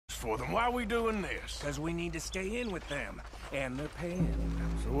for them. Why are we doing this? Because we need to stay in with them. And they're paying.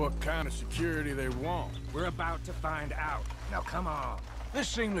 So what kind of security they want? We're about to find out. Now come on. This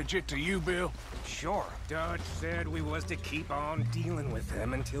seem legit to you, Bill? Sure. Dutch said we was to keep on dealing with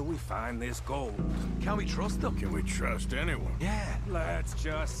them until we find this gold. Can we trust them? Can we trust anyone? Yeah. Let's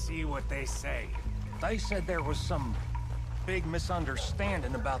just see what they say. They said there was some big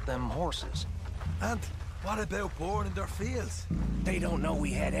misunderstanding about them horses. And what about boring in their fields? They don't know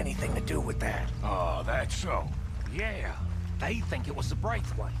we had anything to do with that. Oh, that's so. Yeah, they think it was the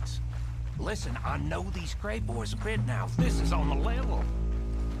Braithwaites. Listen, I know these Grey boys a bit now. This is on the level.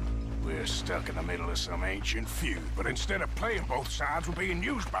 We're stuck in the middle of some ancient feud, but instead of playing both sides, we're being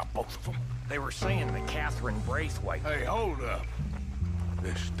used by both of them. They were saying that Catherine Braithwaite... Hey, hold up.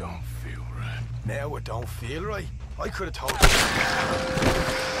 This don't feel right. Now it don't feel right. I could have told you.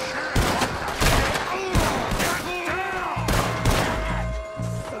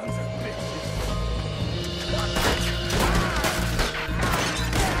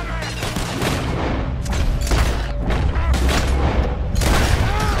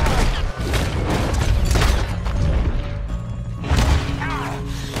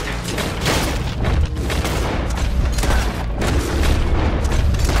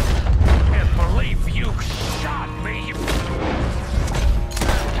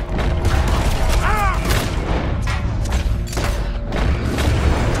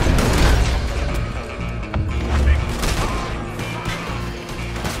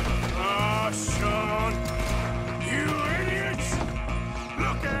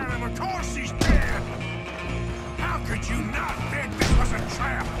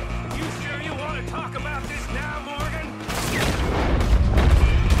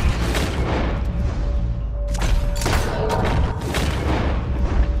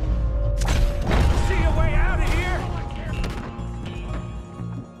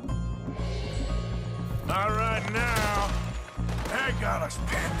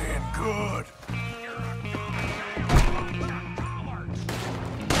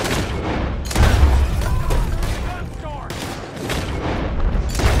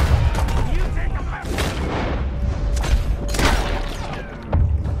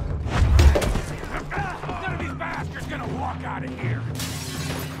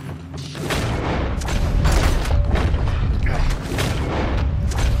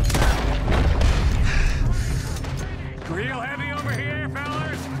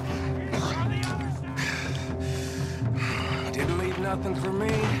 Nothing for me.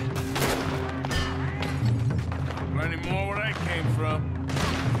 Plenty more where that came from.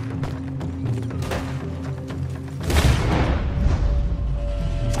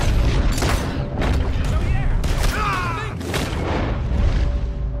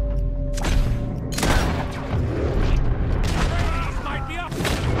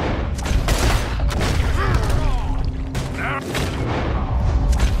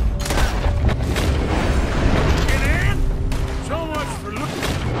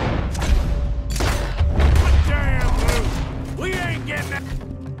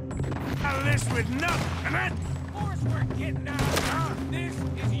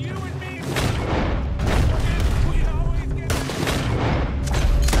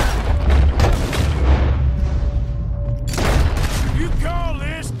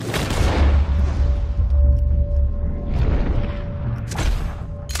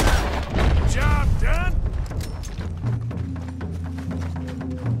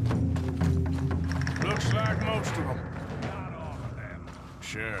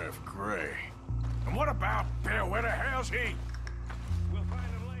 Sheriff Gray. And what about Bill? Where the hell's he? We'll find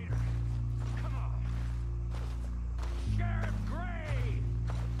him later. Come on. Sheriff Gray!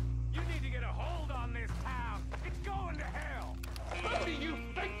 You need to get a hold on this town. It's going to hell. Who do you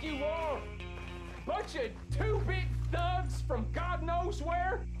think you are? Bunch of two-bit thugs from God knows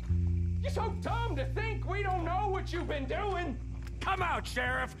where? You're so dumb to think we don't know what you've been doing. Come out,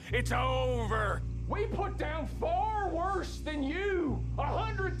 Sheriff. It's over. We put down far worse than you,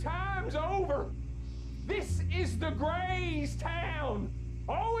 100 times over. This is the Grays' town.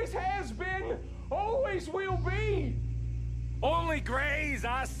 Always has been, always will be. Only Grays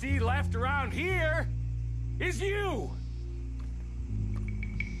I see left around here is you.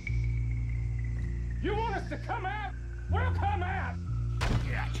 You want us to come out? We'll come out.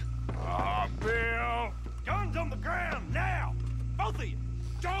 Oh, Bill. Guns on the ground, now! Both of you!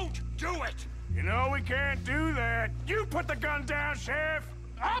 Don't do it! You know we can't do that. You put the gun down, Sheriff!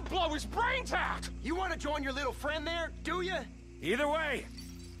 I'll blow his brains out! You want to join your little friend there, do you? Either way,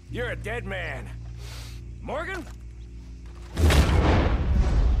 you're a dead man. Morgan?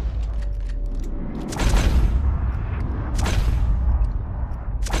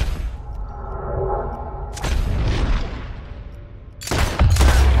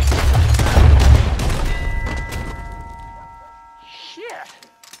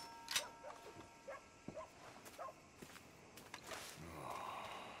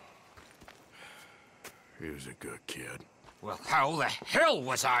 He was a good kid. Well, how the hell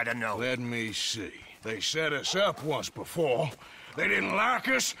was I to know? Let me see. They set us up once before. They didn't like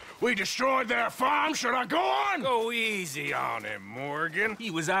us. We destroyed their farm. Should I go on? Go easy on him, Morgan. He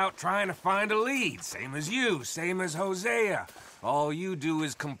was out trying to find a lead, same as you, same as Hosea. All you do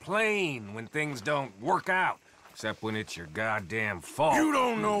is complain when things don't work out, except when it's your goddamn fault. You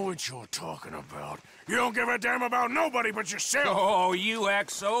don't know what you're talking about. You don't give a damn about nobody but yourself. Oh, you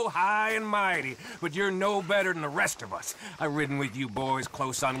act so high and mighty, but you're no better than the rest of us. I've ridden with you boys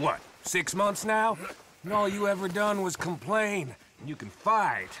close on what, 6 months now? And all you ever done was complain. You can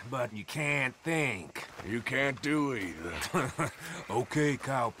fight, but you can't think. You can't do either. Okay,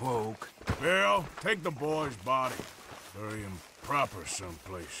 cowpoke. Bill, take the boy's body. Bury him proper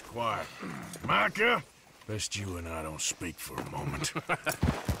someplace, quiet. Micah, best you and I don't speak for a moment.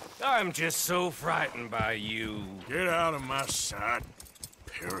 I'm just so frightened by you. Get out of my sight,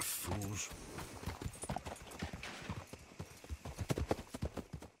 pair of fools.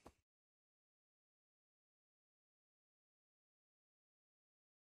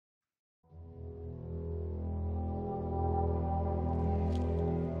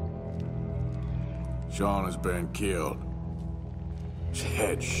 Sean has been killed. His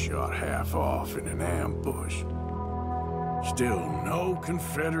head shot half off in an ambush. Still no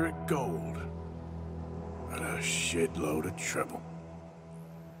Confederate gold, but a shitload of trouble.